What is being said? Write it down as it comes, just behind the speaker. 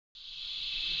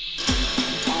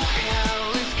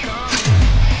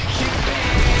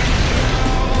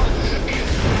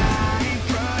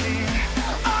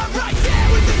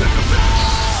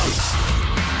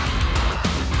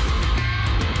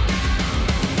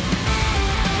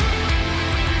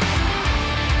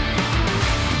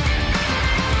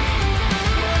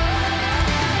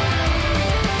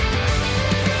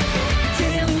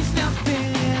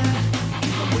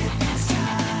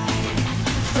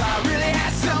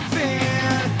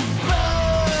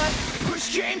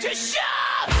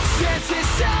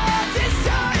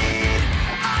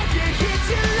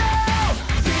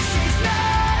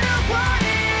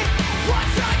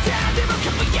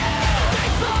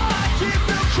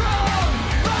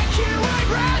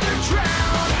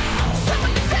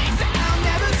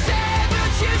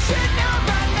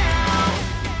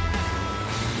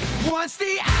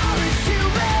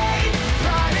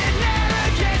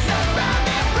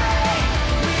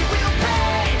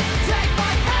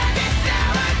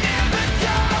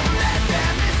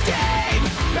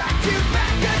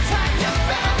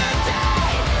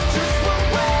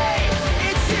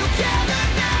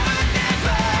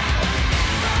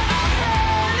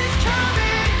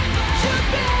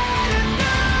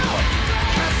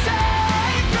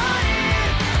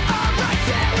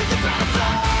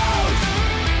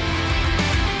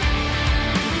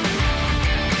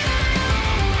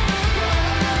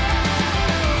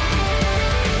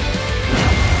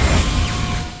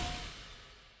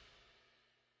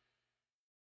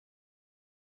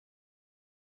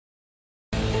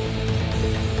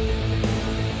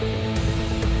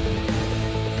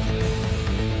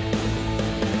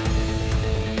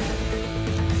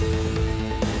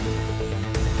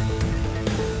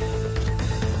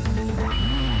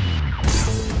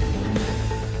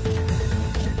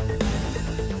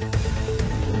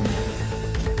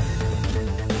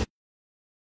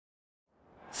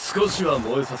少しは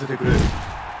燃えさせてくれ。Round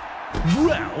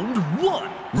 1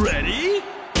 Ready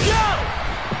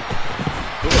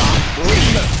Go! ボデ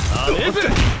ィがアメーズ。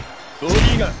ボデ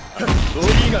ィが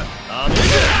アメーズ。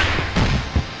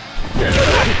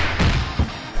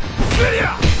スリ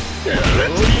アボ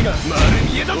ディが丸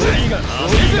見えだぜ。ボディがア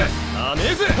メーズ。アメ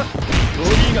ーズ。ボ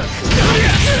ディが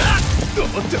お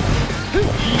っといい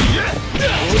え。ボデ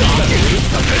ィが許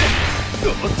したぜ。おっ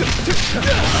とあ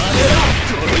れだ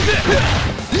とろいぜ。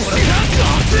ほら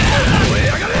燃え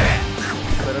上がれ。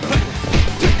体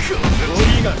ボデ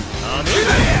ィがアメーズ。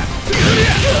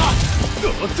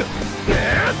おっと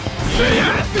スリア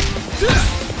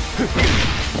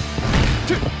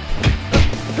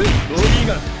ボディが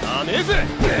アメーズ。ク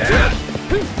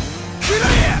ラ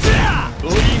イボ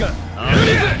ディがアメー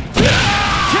ズ。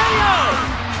KO!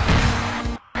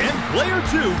 And player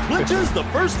 2 clinches the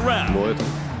first round. 燃えた。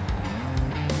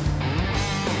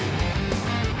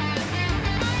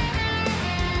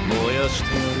燃やして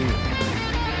やるよ。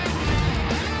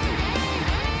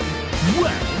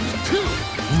Round 2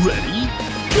 Ready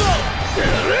Go!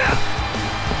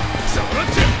 そろっ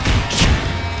て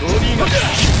ボディが行く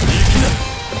な。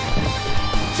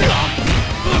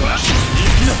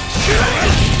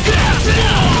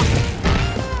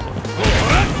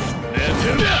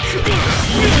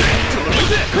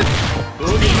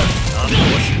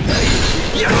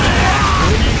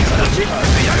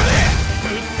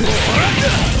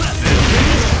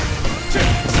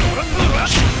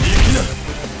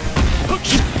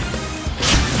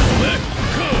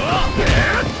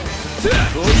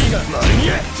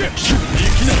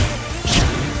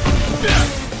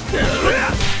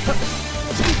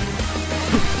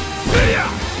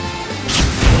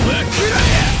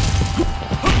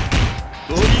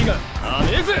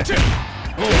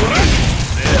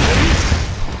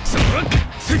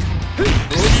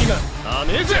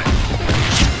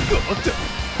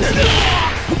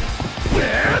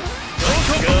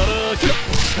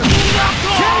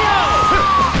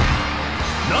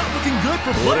Not looking good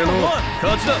for player 1.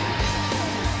 勝ちだ。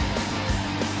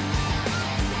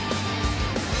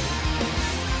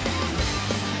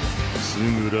す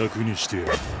ぐ楽にしてやる。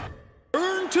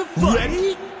 Earn to fight.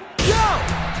 Ready Go!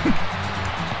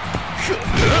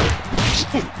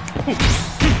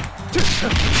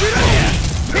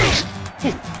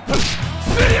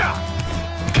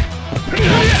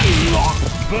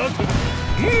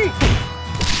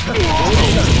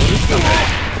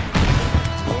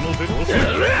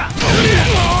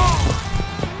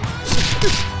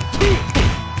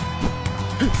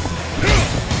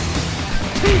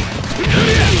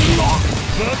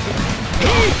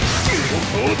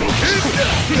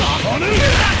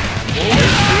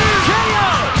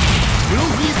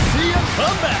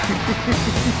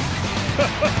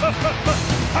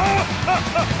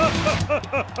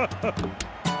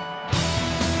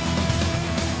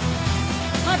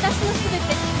 私のすべて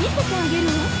見せてあげる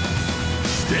わ。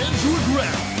 Stand your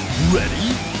ground. Ready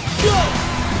Go!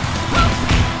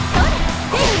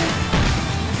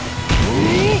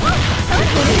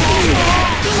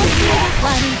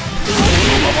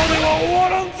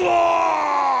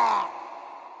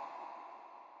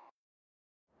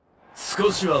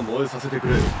 少しは燃えさせてく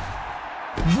れ。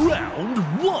 Round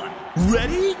 1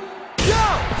 Ready Go!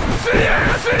 スリア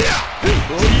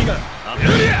ボディがアメー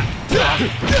ズ。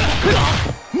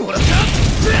もらった。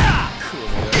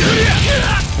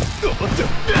おっと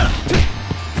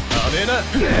ダメな。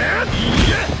いい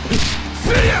え。ス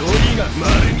リアボディが丸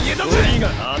見えだぜ。ボディが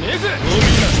アメーズ。ボデ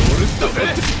ィがオールスターぜ。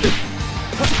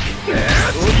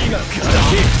ボディがガラ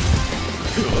キ。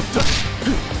おっと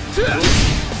スリ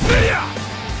ア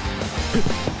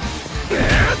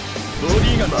ボデ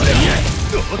ィが丸見え。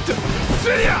おっとス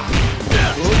リア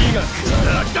ボディが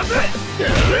ガラキだぜ。ボ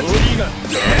ディがガ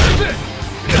ラキ。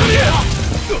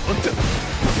おっと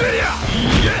スリアい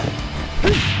いえ。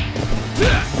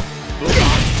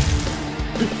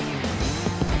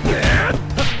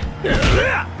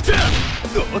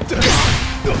おっ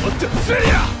とスリ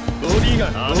アボディが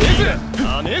アメーズ。ア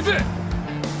メーズ。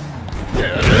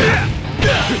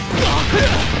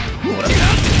もらった。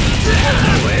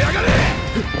燃え上がれ。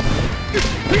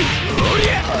おり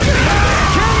ゃ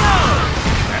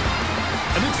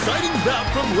An exciting bout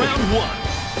from round 1.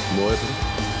 燃えてる。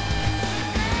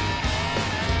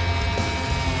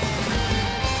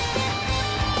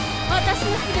私の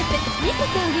すべて見せて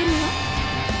あげるわ。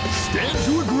 Stand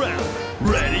your ground.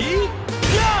 Ready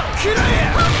Go! くらえ。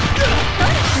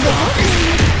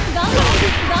頑張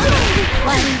れ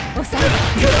悪いおさら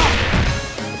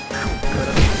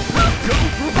Go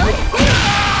for broke.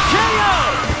 KO!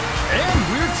 And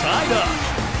we're tied up.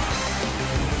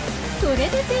 それで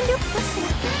全力かし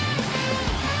ら。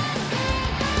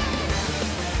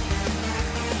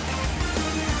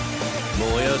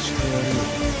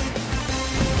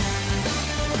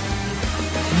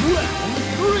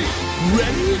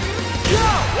Ready? Go!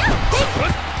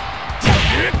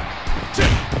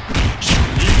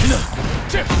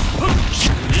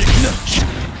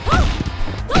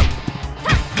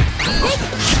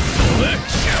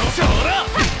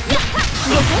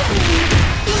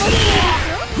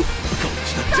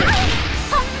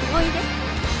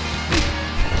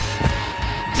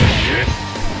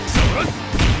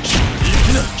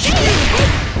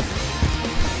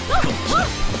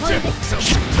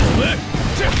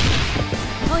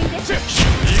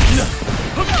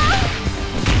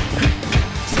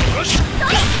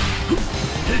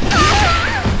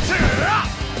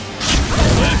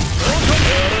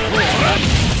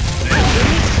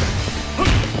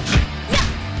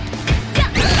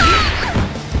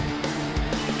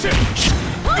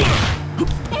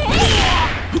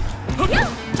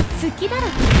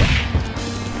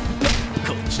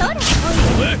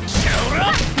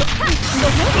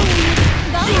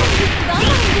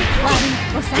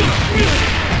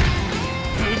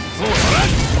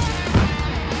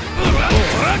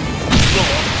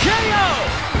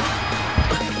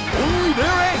 Only their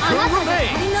anchor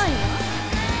remains.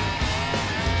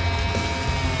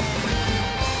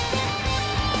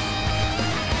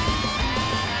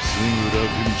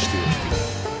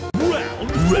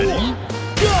 Round ready,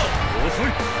 go!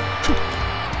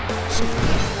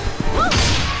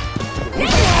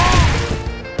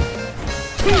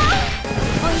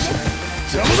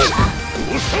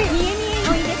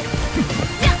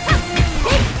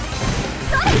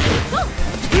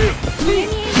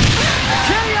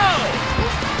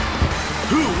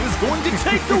 Who is going to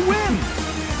take the win?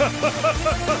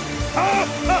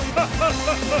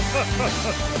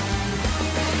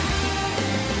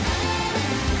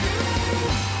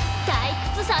 退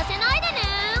屈させないでね。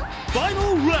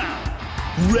 Final round.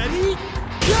 Ready?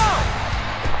 Go!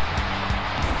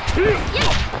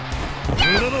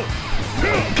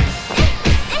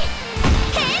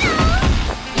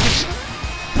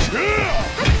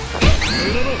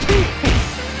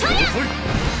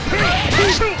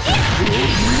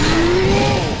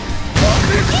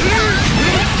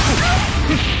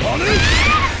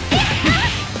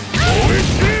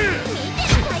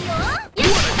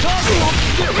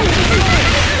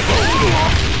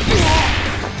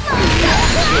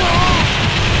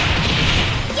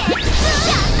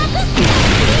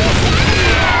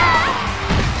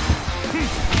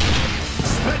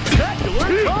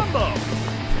 Spectacular combo!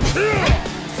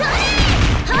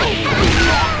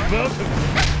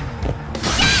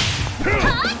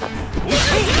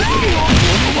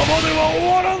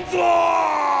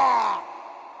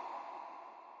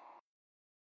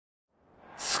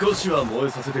 少しは燃え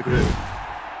させてくれ。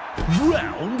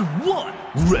 Round 1.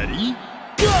 Ready?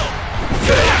 Go!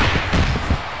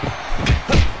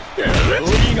 オ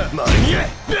リーがマリエ。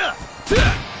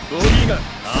オリーが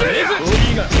アメーズ。オリ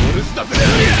ーがオルスタプレー。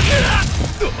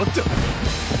おっと。オ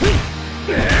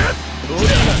リー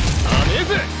がアメー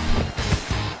ズ。オ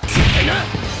リ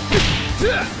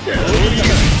ーが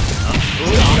オ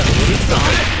ルスタプ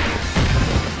レー。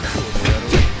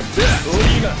オリ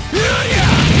ーが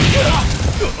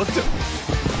おっと。オ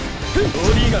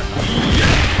リーがオリ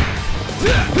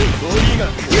ーが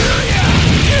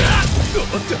おっ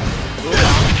と。オリ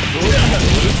ーがオル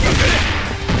スタプレー。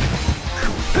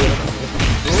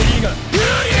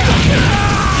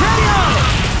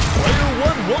Player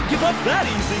 1 won't give up that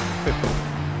easy.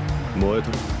 燃え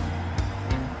とる。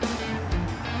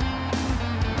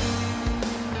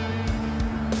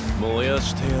燃や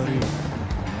してやるよ。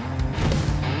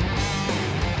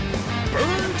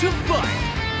 Burn to fight.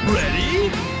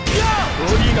 Ready? Go! オ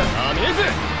リーがアメーズ。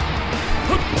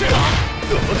おっと。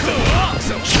おっと。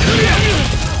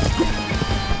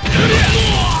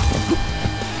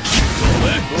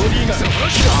オリーが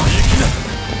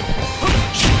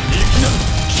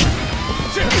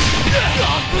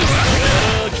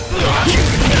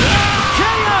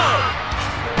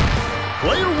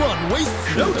Player 1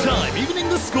 wastes no time evening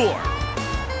the score.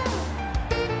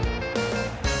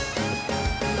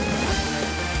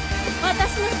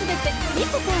 私のすべて見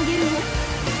せてあげるよ。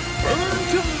 Burn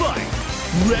to fight.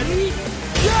 Ready?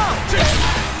 Go!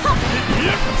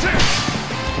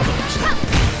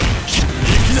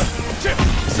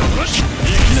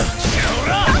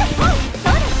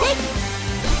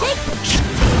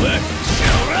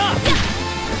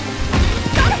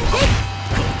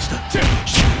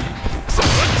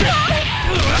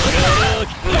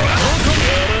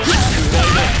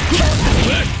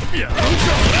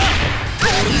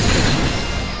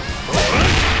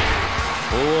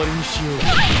 終わりにしよう。手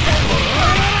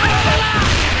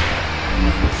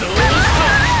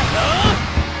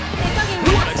加減は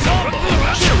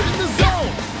You're in the zone.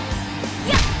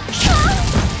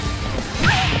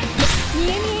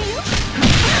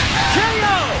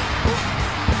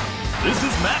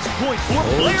 point for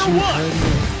player one.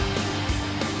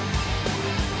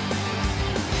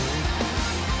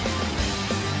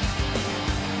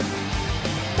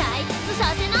 退出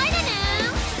させないでね。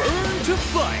 Burn to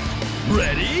fight.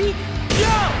 Ready? Go!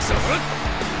 さあ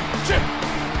チェッ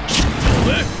こ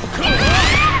れこれ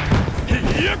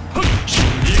いやっ行き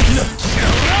な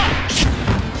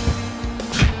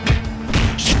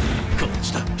こっ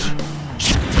ちだこ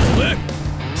れ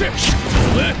チェッこ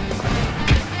れ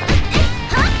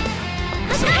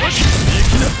さあ行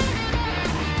き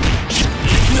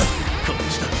なこっ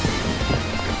ちだ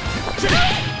チェッ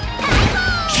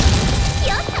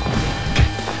よっと。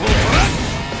ほら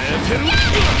寝てるわよ。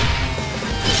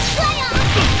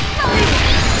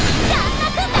やった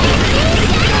くんだ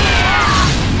よ。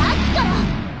さっきから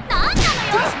なんなの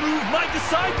よ。 This move might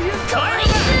decide the entire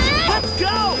match. Let's go!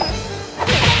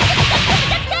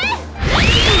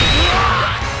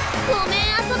 ごめん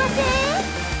遊ばせ。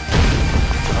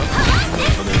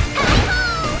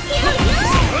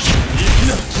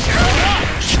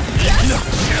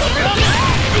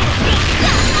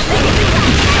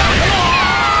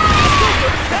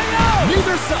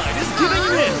Neither side is giving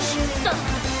an inch.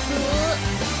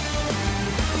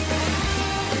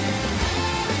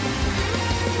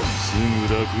 す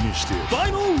ぐ楽にしてやる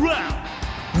Final round.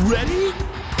 Ready?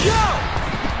 Go!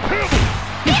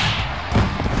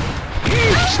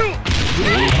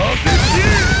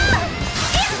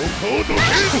 ここをどけ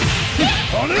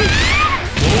あれも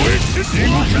う一度動け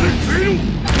ないくれろ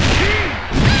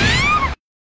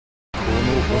この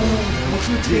場を送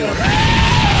ってやる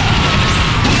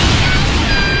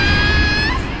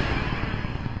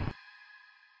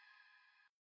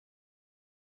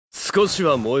少し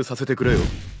は燃えさせてくれよ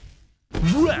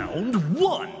Round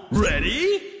one.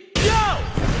 Ready? Go!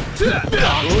 ボデ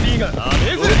ィがア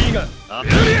メーズボディがアメ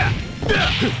ーズ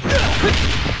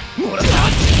もらった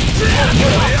燃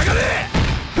え上がれ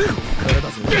体だ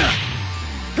ぞ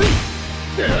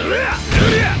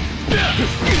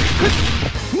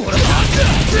もらった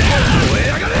燃え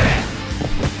上がれ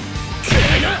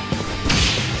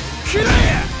くらえ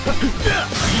や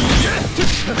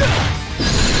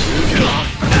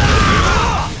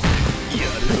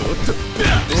るぞと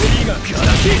ボディがか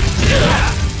らき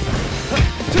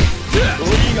ボ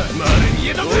ディが丸見え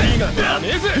だぜボディがダメ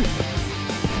ージ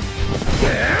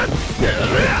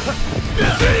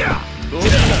ボデ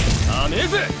ィがアメー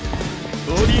ジボ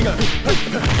ディがア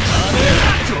メ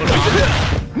ージ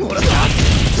もらった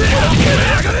燃え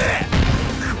上がれ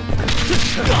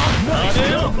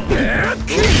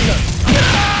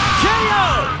KO!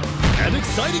 An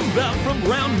exciting bout from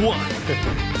round one.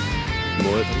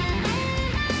 燃えた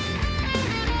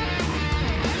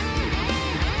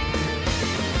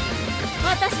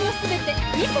私のすべて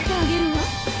見せてあげるわ。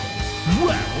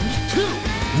 Round two.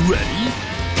 Ready?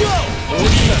 Go! ボデ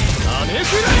ィがアメージ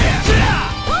くらえくら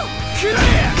えくら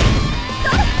え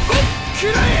く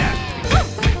らえ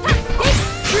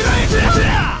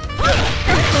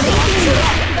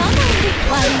我慢で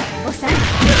悪いおさら。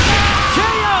 KO!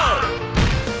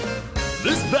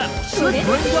 This battle そ should れ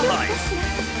bring だけ the よか height. しら。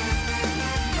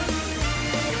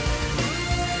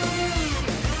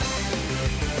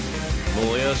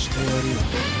燃やしてやるよ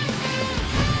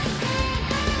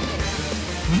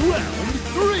Round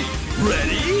three.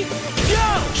 Ready? Go!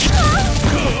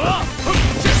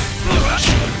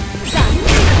 残念。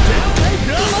気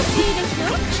持ちいいでし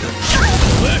ょ。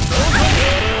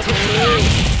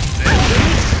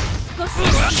少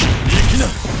し行きな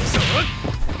そ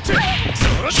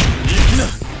ら行きな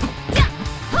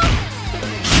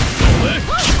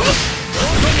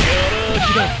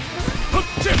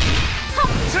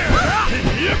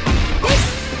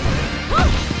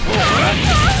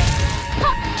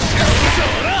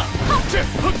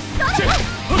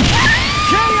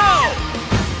KO!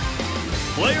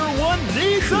 Player one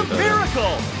needs a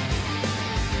miracle.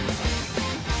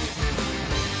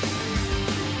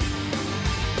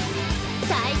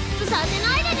 退出させ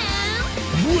ないでね。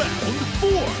 Round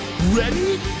four.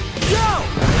 Ready? Go!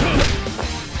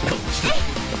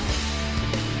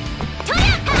 トラ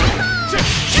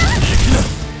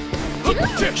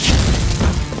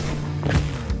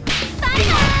バイ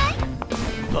バイ。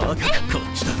バカこっ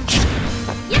ちだ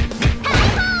やっ解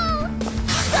放。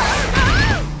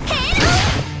ヘロ。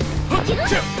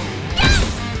キル。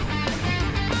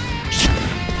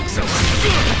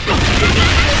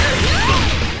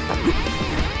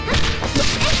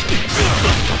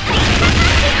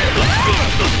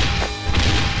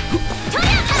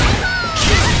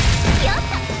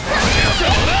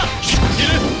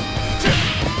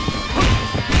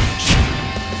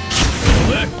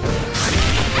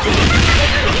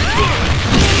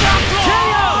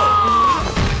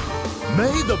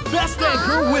Best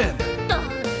Anchor win! だる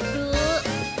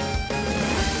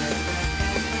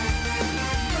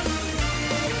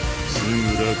すぐ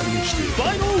楽にして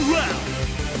Final round!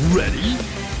 Ready?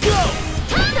 Go!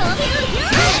 カードを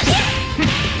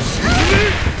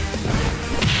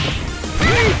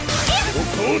こ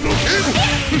こどけ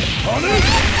羽お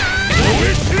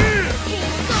いしいこ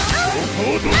こ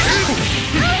どけ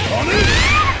羽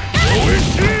おいし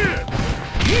い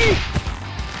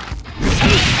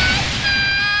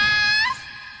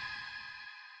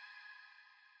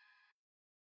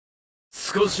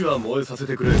少しは燃えさせ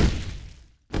てくれ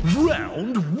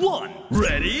Round 1!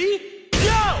 Ready? Go!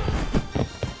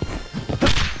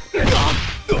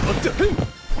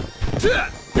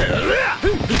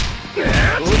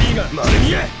 ボディが丸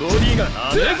見えボディが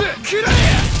アメーズくらえ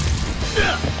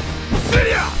スリ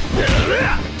ア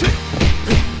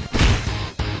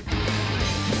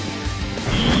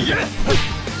いや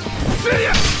スリ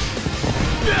アス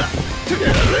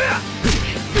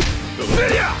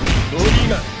リアボディ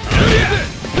がアメーズ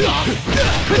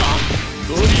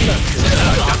ボディが当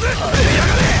てや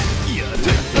がれ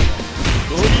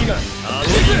ボディがアメー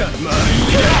ズ丸見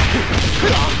え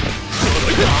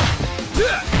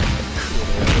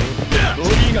ボ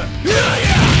ディが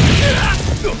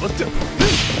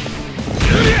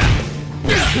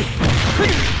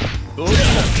ボディ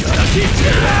が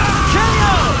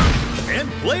KO! And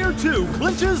player 2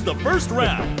 clinches the first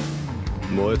round.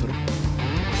 燃えとる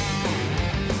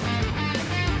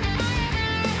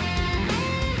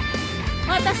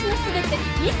私のすべて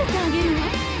見せてあげるわ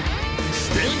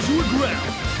Stand your ground.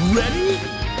 Ready?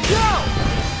 Go!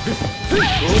 ボデ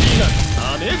ィが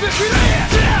アメーズくらえ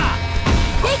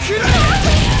くらえ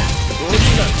ボディ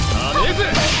がアメーズ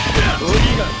ボデ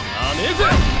ィがアメーズ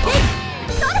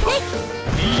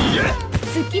いいえ好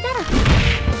きだろ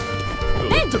お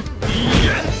っといいえ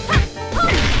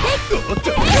おっとおっ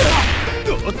とくらえ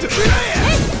ボデ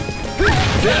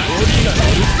ィがオ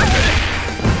ルスタク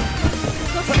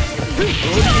ボディ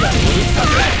がオルスタク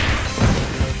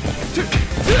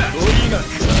ボディがク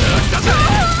ラク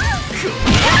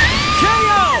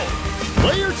KO!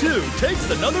 Player 2 takes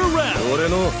another round. 俺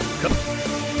の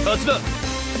勝ちだ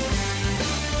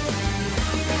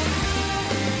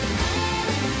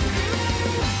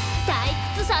退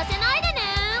屈させないでね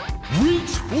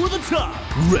Reach for the top.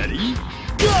 Ready?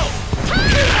 Go!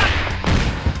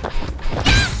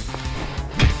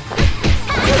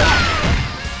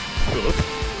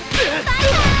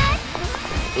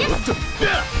 おっとおっ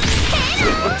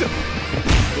と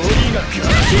ボディがクラキ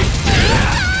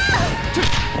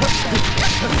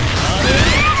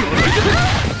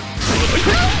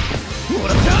も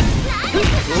らったボ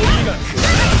ディがクラキ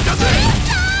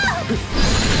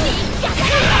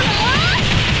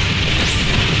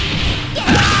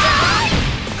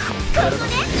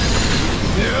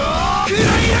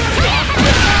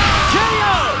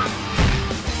KO!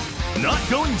 Not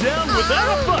going down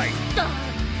without a fight. だる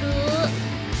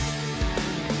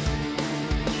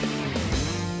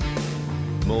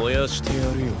燃やしてや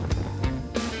るよ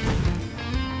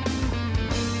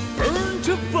Burn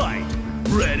to fight.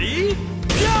 Ready?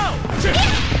 Go!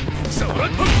 そらっ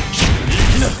いきな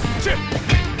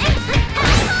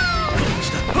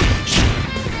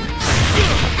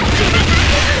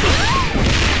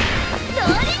ロ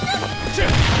ーリング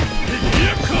い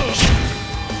やこ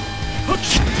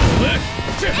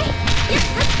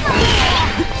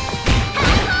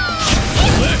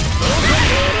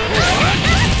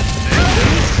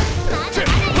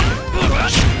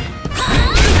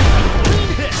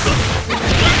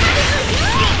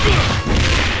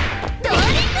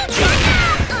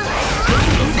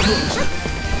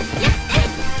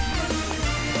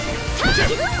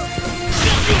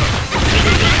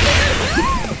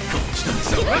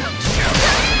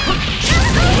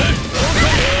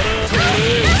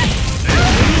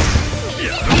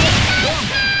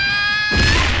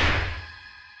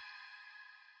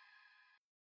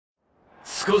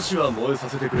少しは燃えさ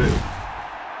せてくれ Round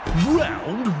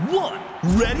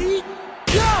 1. Ready?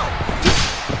 Go!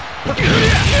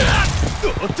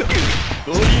 おっとボ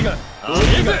ディがボデ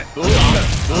ィがボディが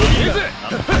ボディが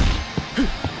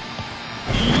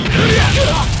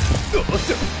おっと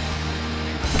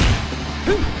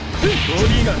ボデ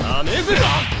ィがアメーズボディ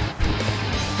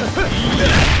が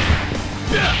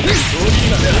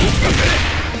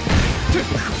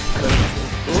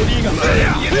ボディがボデ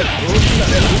ィが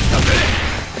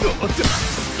おっと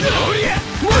おりゃ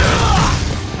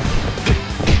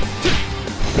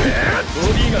ボ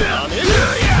ディがアメージ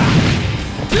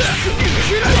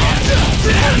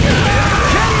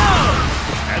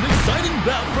An exciting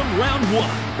bout from round 1.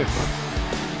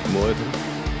 燃えてる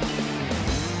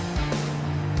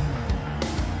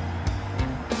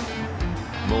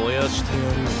してや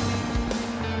るよ。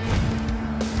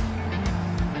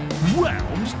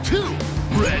 Round 2.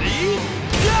 Ready?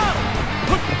 Go!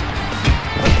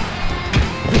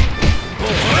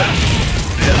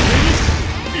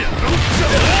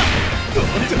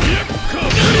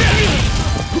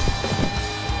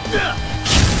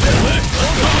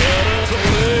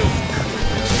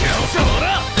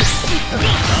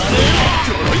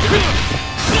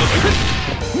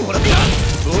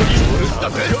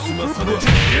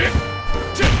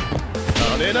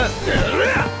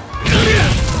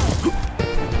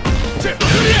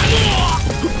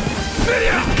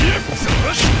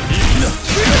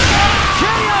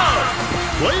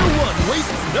 Player 1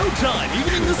 wastes no time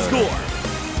evening the score.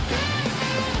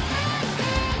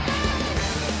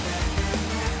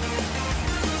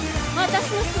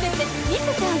 私のすべて見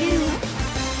せてあげるわ。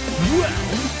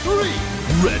 Round 3.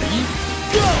 Ready?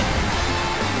 Go!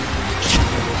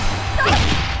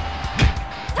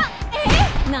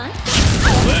 なん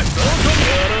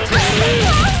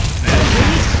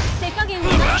手加減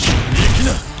は好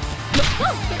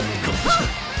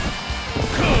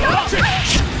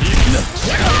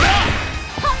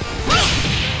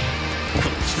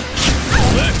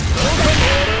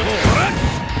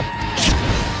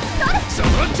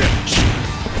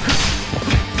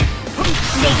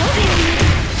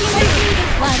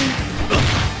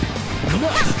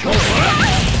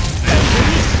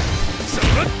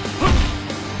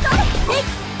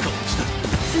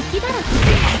きだらけ。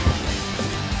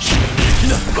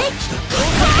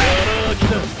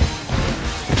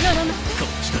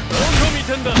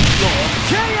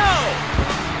KO!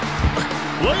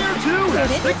 Player 2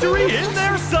 has victory in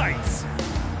their sights.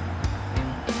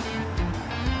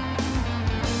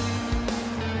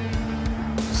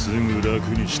 すぐ楽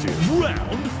にしてやる。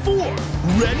 Round 4.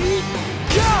 Ready?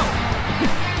 Go!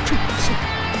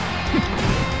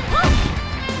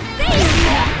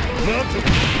 待て。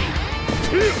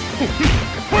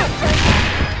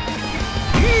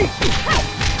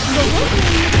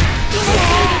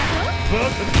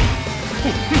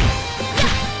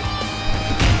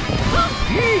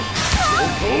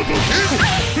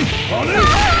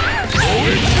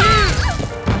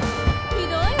ひど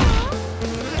いわ。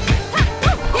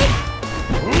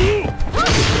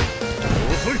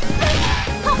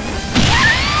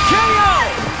KO!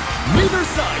 Neither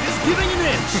side is giving an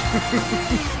inch.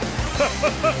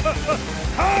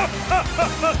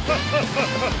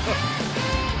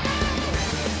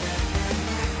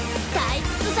 退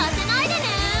屈させないでね。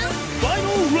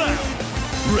 Final round.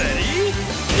 Ready?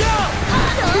 Go!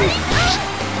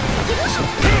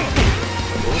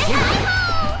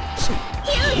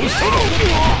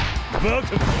 バカ。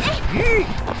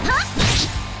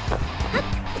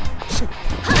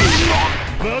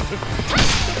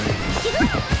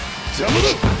邪魔だ。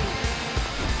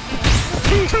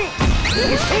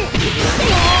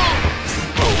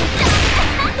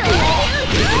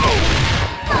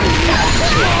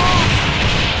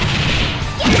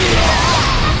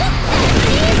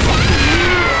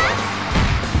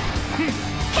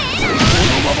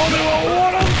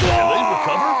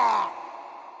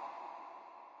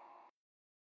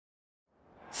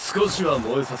少しは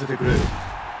燃えさせてくれ。 Round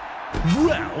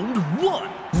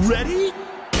 1. Ready?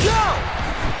 Go!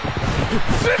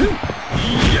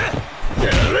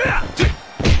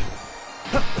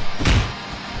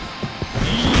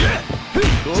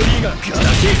 ゴリがガラ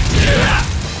キ。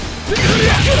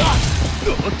お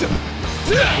っと、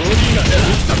ゴリが打っ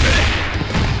たぜ。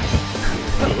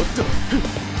おっと、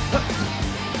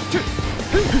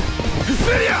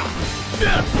セリア。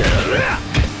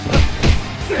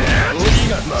ゴリ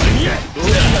が丸見え。ゴリ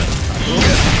が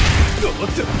おっ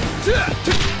と、ゴ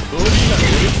リが打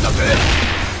ったぜ。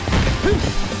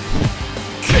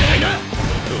ケガ。お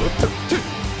っと、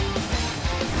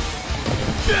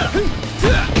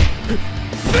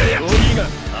ゴリが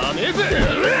甘えぜ。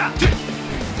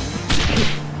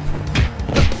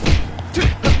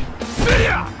セリ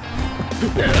ア。ゴ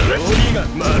リが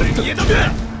丸見えだぜ。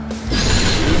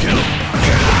受けろ。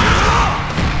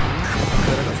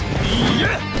いや、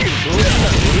ゴリが打っ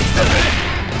たぜ。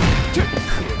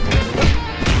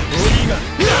ゴリが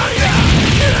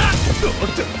おっ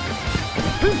と、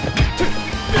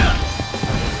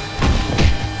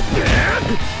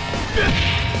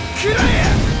くらえ。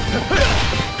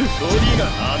ゴリが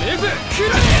甘えぜ。く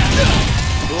らえ。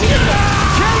ゴリが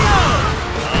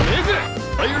甘えぜ。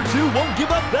 Player 2 won't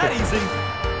give up that easy.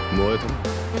 燃えた。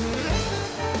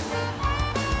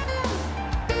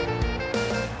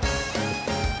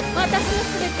私の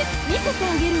すべて見せて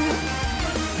あげるわ。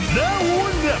 Now or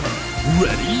never.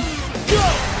 Ready? Go!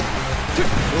 ゴ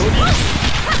リ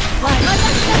を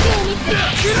見て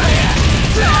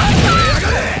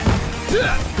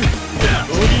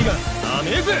鬼がア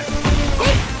メーズ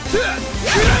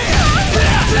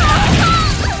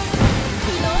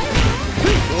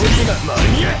鬼が丸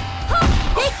見え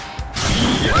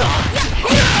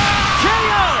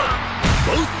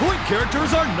Both point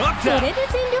characters are knocked それ out. で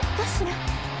全力かしら。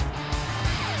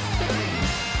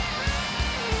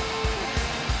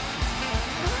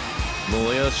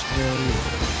燃やしてやるよ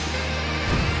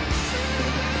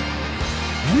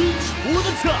Reach for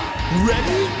the top.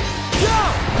 Ready? Go!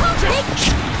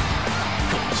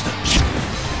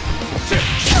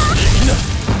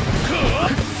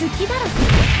 好きだろ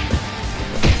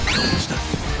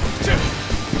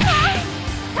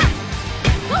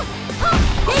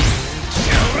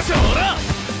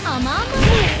甘々ね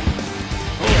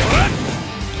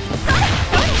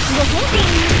ご褒美に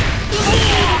気持ちいいで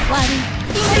す悪い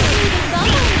気持ちいいです我慢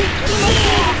で気持ちいいで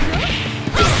すよ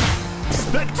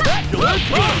Spectacular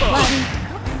combo. 悪い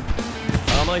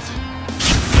甘いぜ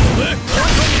や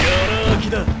らあき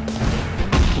だ行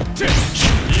く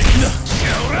な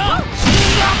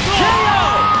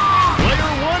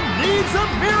Player one needs a あ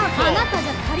miracle. なたじ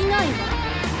ゃ足りないわ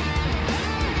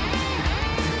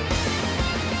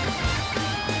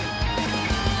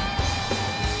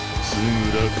すぐ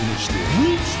楽にして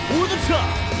Reach for the top.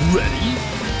 Ready?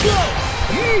 Go!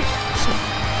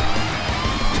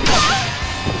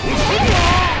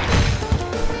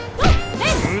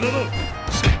 無駄だ押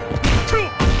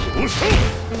した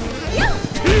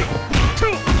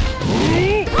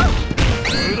無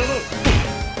駄だ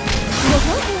ご褒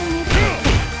美をね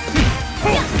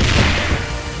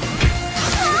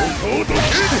顔どけ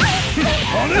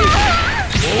跳ね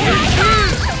攻撃せ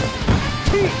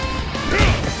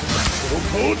その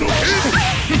顔どけ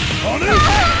跳ね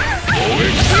攻撃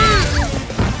せ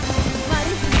悪い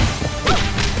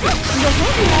ご褒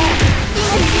美を気持ち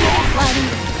いい悪い気持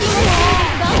ちいい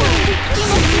我慢で気持ちい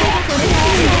いそれがいい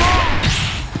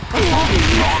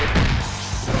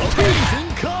Amazing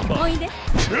combo. おいでご褒美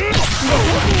を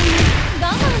我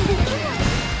慢できない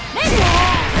レッツ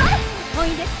おい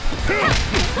で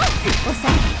おさ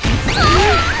押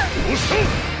したこ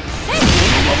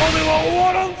のままでは終わ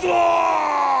らんぞ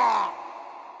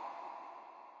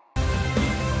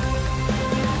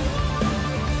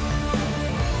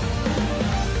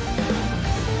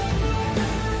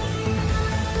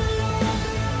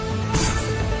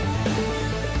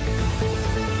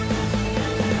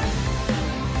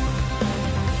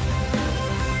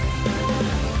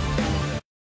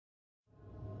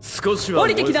少しは降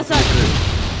りてきなさい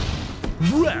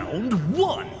Round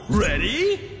one.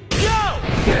 Ready? Go!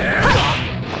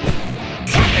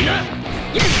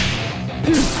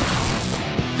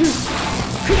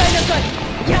 食らいなさい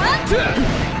やっ食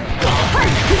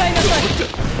らいなさい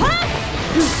はっ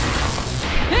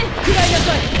食らいな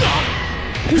さい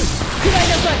食らい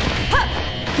なさいはっ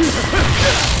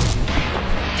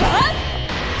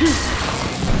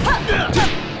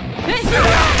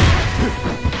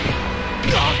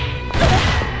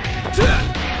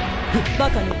バ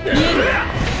カに見える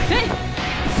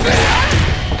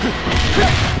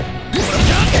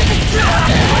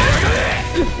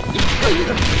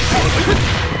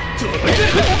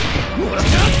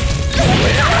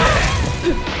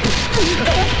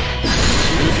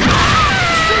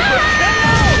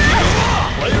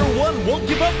Player one won't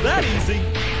give up that easy.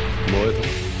 燃え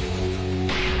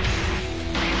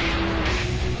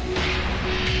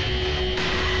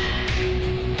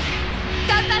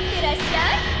たかかってらっしゃ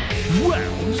い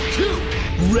Round two.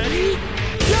 Ready?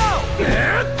 Go!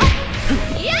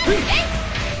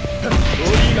 鬼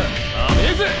がアメ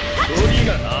ーズ鬼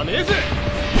がアメーズスリ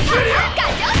ア過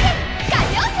剰戦過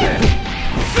剰戦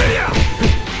スリア鬼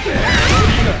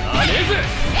がアメーズ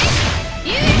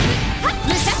優越ム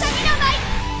ササビの舞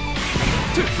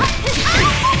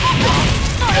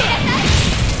燃えなさい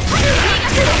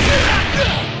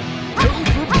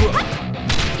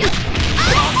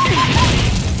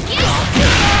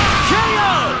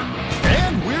KO!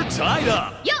 And we're tied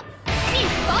up. よっ日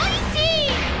本一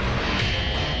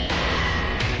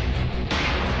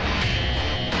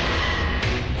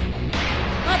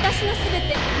私のすべ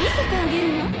て見せてあげる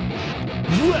の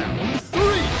Round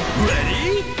three.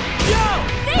 Ready? Go!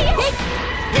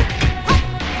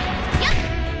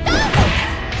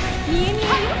 見え見えよ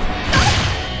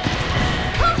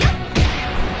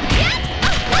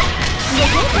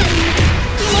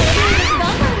我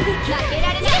慢でき負け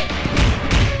られない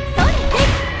それそ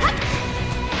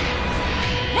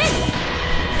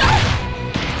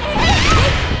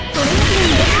れがいいん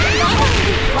です我慢で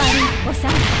悪いおさ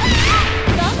ん我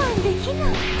慢でき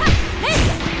ない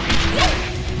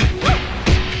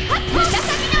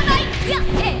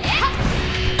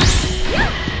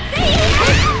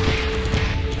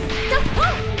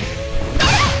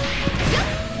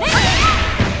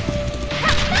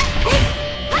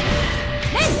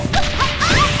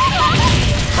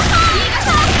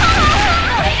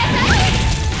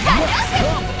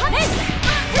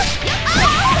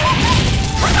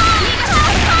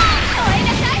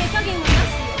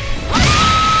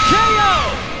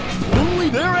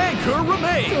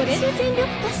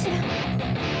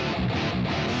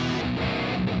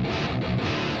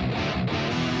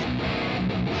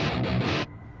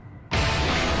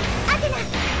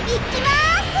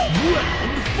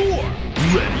 4.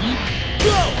 Ready?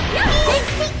 Go!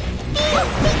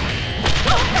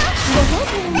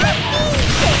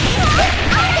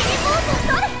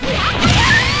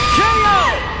 KO!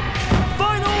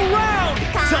 Final round!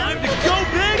 Time to go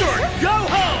big or go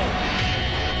home!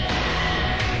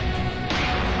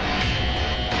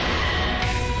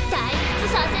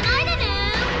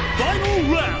 Final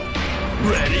round!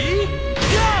 Ready?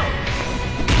 Go!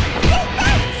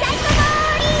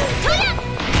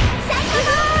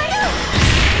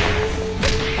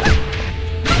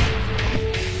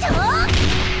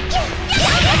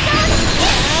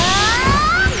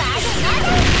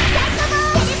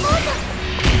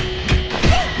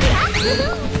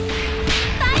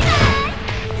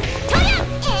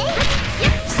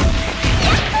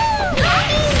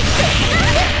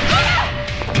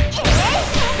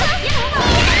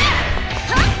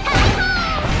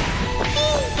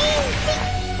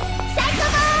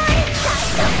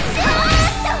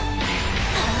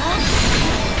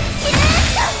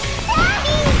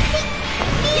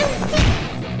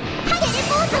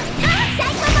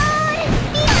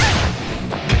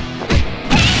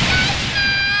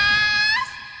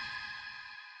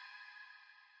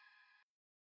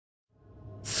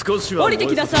降りて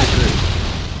きなさい。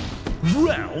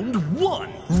 Round 1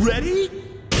 Ready?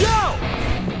 Go!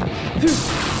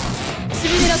 し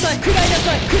びれなさい。食らいな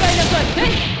さい。食らいなさい。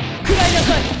食らいな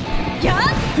さい。やっは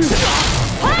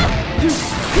っ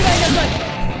食らいなさい。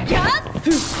やっこ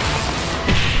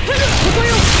こよ。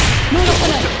逃さ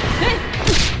ない。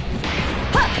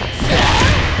は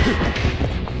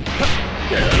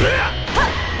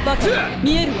っバカ見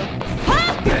えるわ。は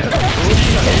っ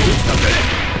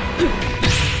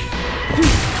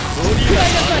食ら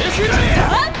いなさい。食らえ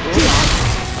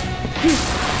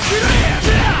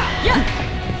やっ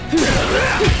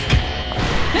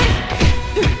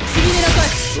しびれなさ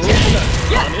い。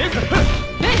やっ食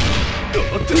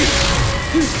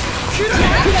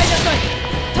らいなさい。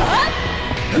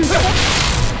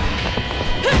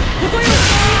ここよ。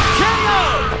 KO!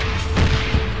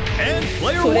 And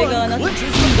player 1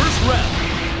 clinches the first round.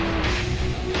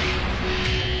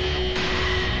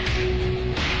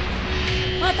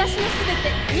 私のすべて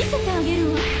見せてあげる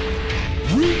わ。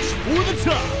 Reach for the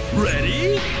top. Ready?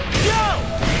 Go!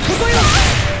 ここよ。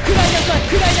食らいなさい。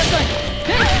食らいなさい。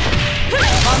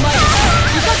甘い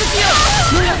イカズチよ。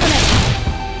逃さない。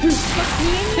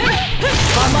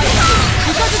甘いイ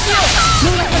カズチよ。逃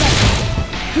さない。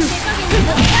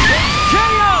 KO!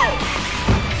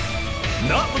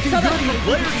 Not looking good for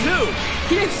player 2.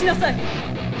 ひれ伏しなさい。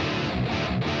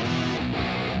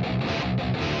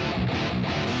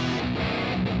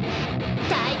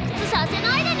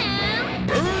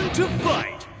Burn to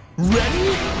fight. Ready?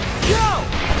 Go!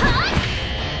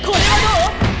 これはど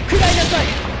う？食らいなさい。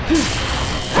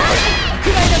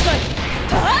食らいなさい。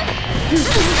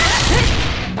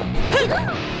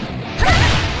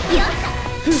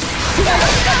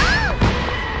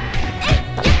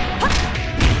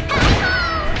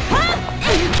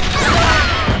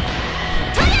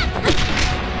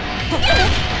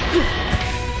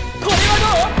これはど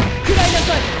う？食らいな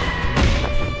さい。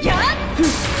やっ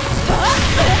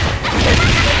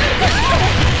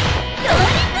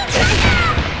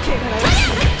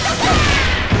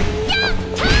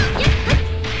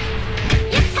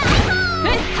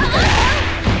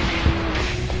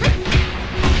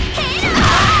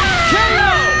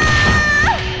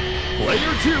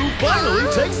Player 2 finally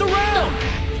takes a round.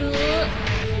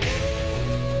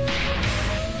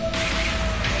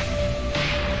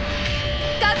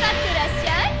 かかってらっし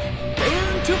ゃい。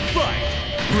 Burn to fight.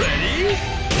 Ready?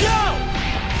 Go!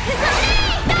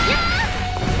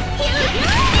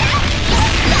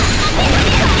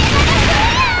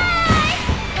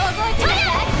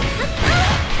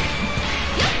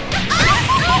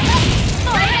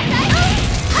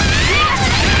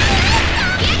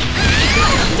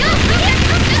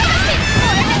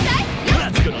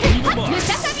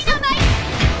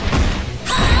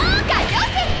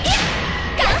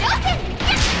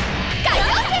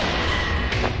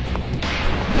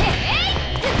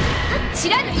 知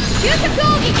らぬ究極奥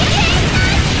義。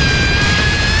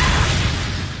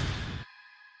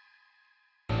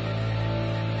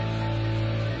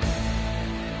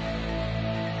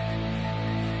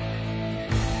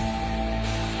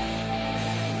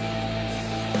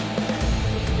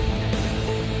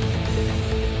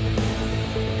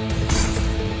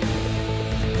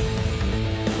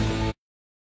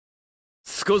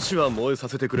少しは燃えさ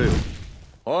せてくれよ。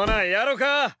ほなやろ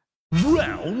か。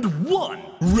 Round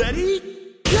 1 Ready?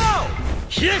 Go!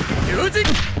 ひえ友人こ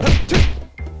の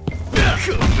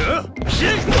ひえ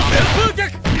旋風脚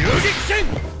遊撃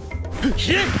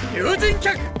飛燕友人脚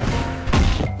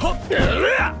はっは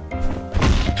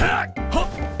っはっ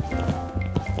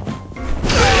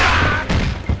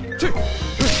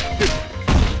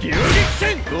遊撃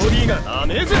戦ボディがア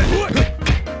メーズ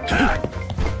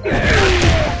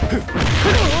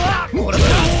もらった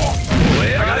燃え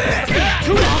上がれ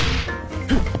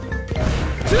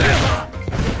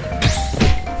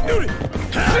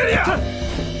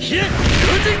飛燕友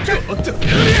人脚おっと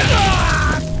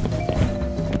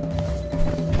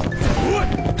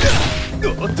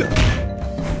おっとボ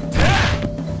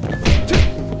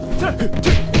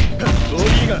デ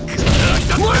ィが来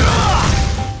た燃えろ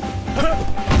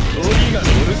ボディがオ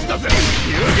ルスタズ遊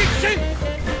撃戦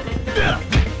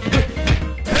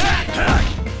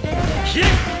飛燕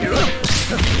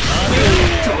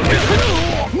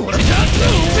もらった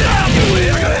燃え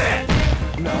上がれ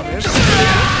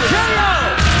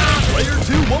Player 2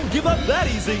 won't give up that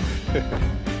easy.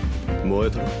 燃え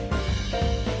たろ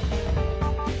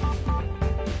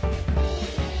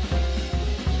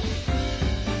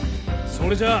そ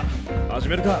れじゃあ始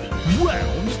めるか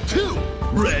Round 2.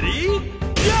 Ready? Go!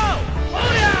 お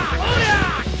りゃ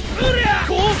おりゃ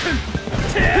興奮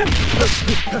て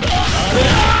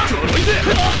届いて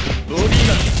ボディ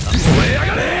が燃え上が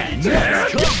れ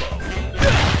Next combo.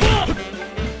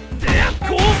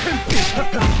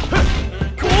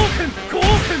 興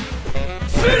奮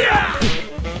すりゃ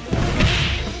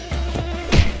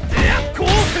興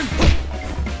奮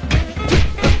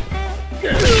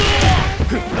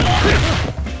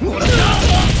もらった燃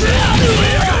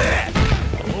え上がれ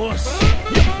よし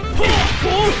興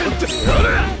奮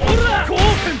おら興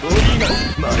奮ボディが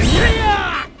丸見えや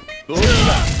ボディが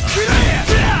くらえ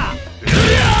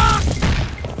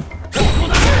ここ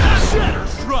だ Shatter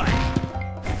strike.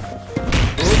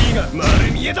 ボディが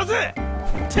丸見えだぜ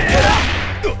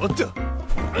おっと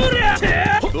ボデ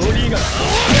ィが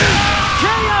KO!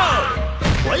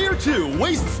 Player 2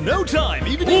 wastes no time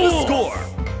evening the score.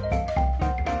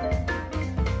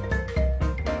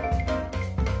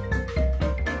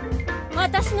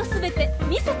 私のすべて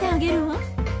見せてあげるわ。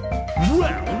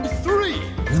 Round 3.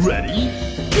 Ready?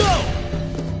 Go!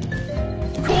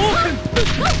 興奮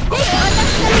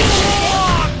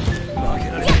負け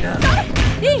られないな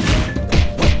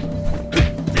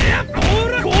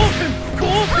興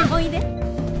奮おいで。そ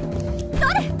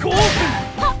れ。興奮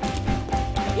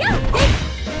やっ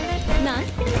なんて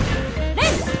レ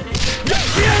ン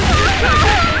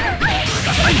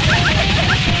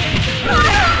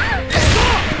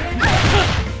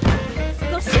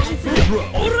少しずつ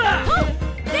おら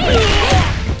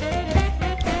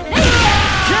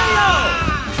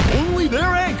Only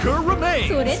their anchor remains.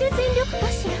 それで全力か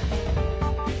しら。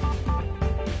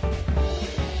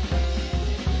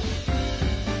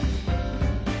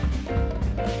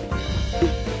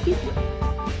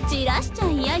散らしちゃ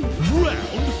いやよ。 Round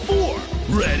 4.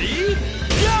 Ready?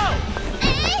 Go!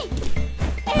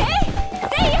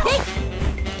 せ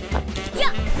いや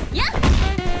や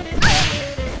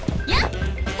やや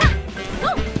たと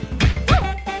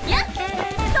や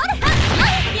それ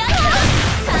や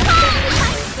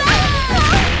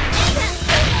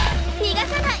逃が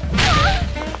さない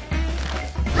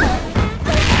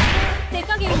手加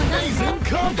減はなし Amazing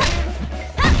combo.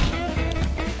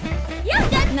 や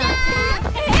だな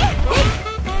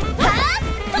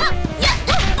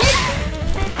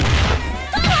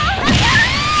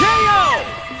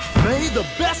May the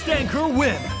best anchor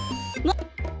win. も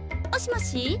しも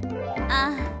し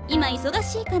ああ今忙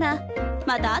しいから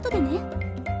また後でね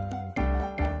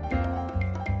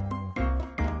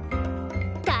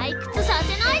退屈さ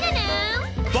せないでね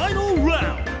Final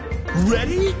round.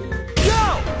 Ready? Go!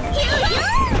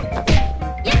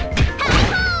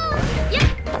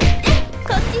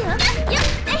 こっちよよ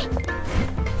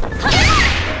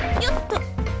っと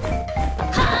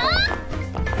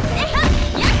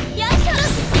よいしょ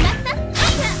決まった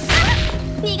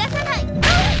逃がさない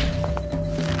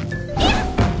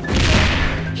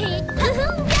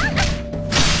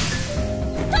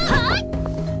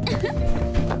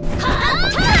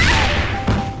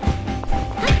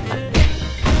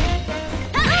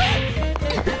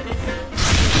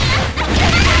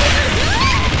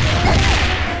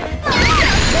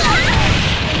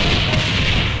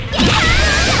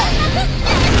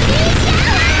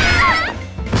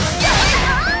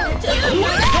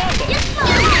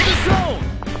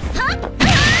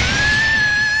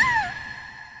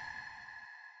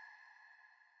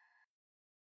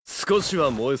少し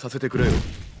は燃えさせてくれよ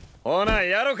ほな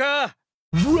やろか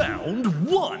Round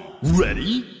 1.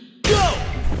 Ready? Go!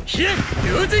 飛燕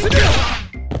友人脚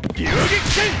遊撃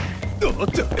戦おっ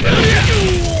と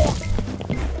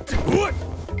おい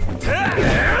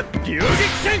遊撃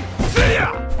戦スリ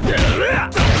アド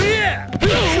リエ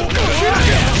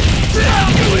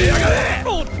燃え上がれ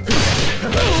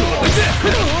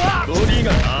ボディ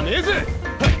がアメーズ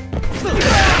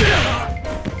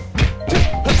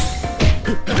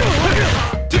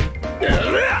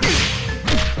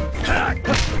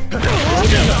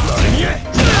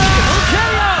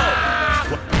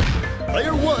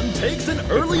Player 1 takes an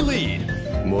early lead.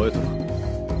 燃えたな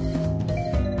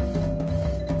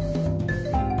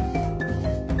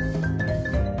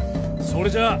それ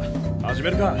じゃあ始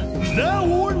めるか。Now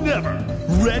or never.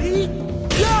 Ready?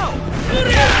 Go!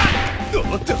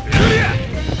 おっと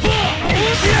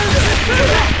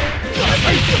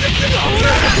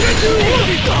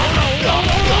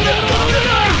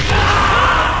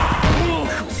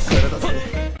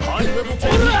High level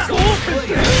techniques on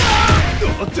display.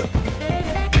 おっと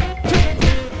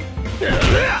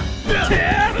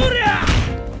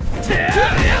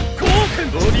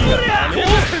ボディがアメー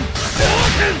ジ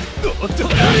おっ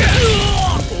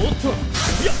と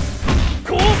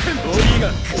ボディが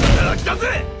働きだぜ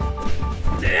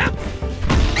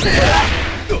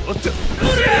おっとボ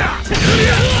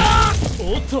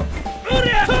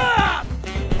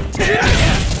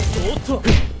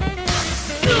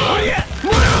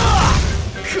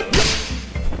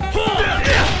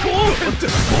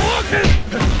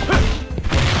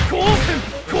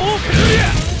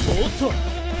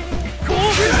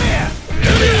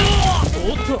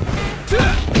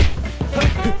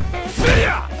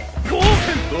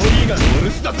ディがお留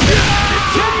守だぜ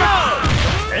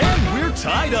And we're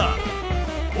tied up.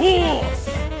 Oh!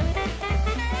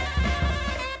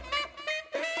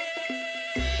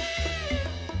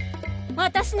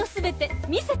 私のすべて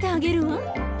見せてあげるわ。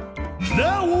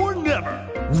 Now or never.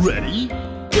 Ready? Go!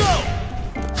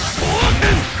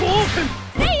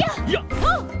 せいや。やっほ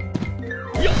う。